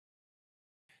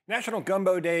National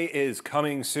Gumbo Day is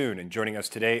coming soon, and joining us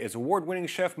today is award-winning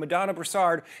chef Madonna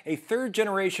Broussard, a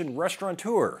third-generation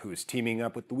restaurateur who is teaming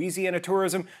up with Louisiana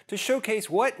Tourism to showcase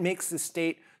what makes the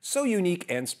state so unique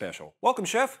and special. Welcome,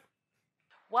 chef.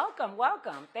 Welcome,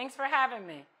 welcome. Thanks for having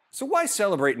me. So why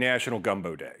celebrate National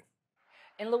Gumbo Day?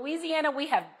 In Louisiana, we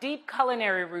have deep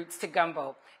culinary roots to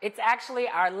gumbo. It's actually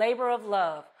our labor of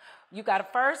love. You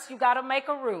gotta make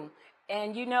a roux.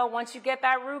 And you know, once you get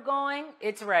that roux going,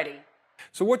 it's ready.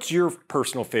 So what's your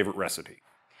personal favorite recipe?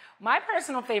 My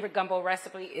personal favorite gumbo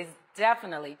recipe is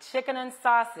definitely chicken and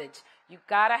sausage. You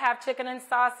gotta have chicken and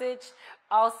sausage,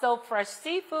 also fresh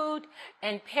seafood,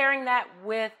 and pairing that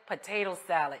with potato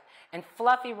salad and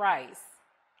fluffy rice.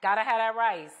 Gotta have that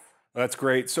rice. That's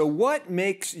great. So what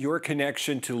makes your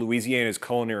connection to Louisiana's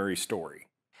culinary story?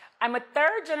 I'm a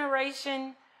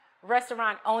third-generation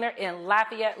restaurant owner in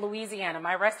Lafayette, Louisiana.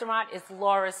 My restaurant is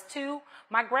Laura's too.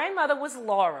 My grandmother was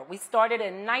Laura. We started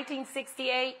in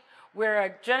 1968. We're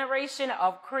a generation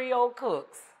of Creole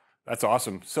cooks. That's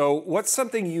awesome. So what's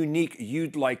something unique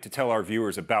you'd like to tell our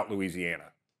viewers about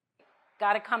Louisiana?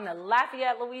 Got to come to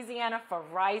Lafayette, Louisiana for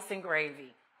rice and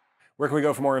gravy. Where can we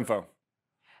go for more info?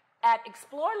 At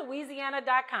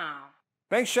explorelouisiana.com.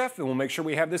 Thanks, chef, and we'll make sure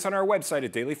we have this on our website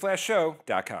at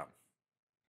dailyflashshow.com.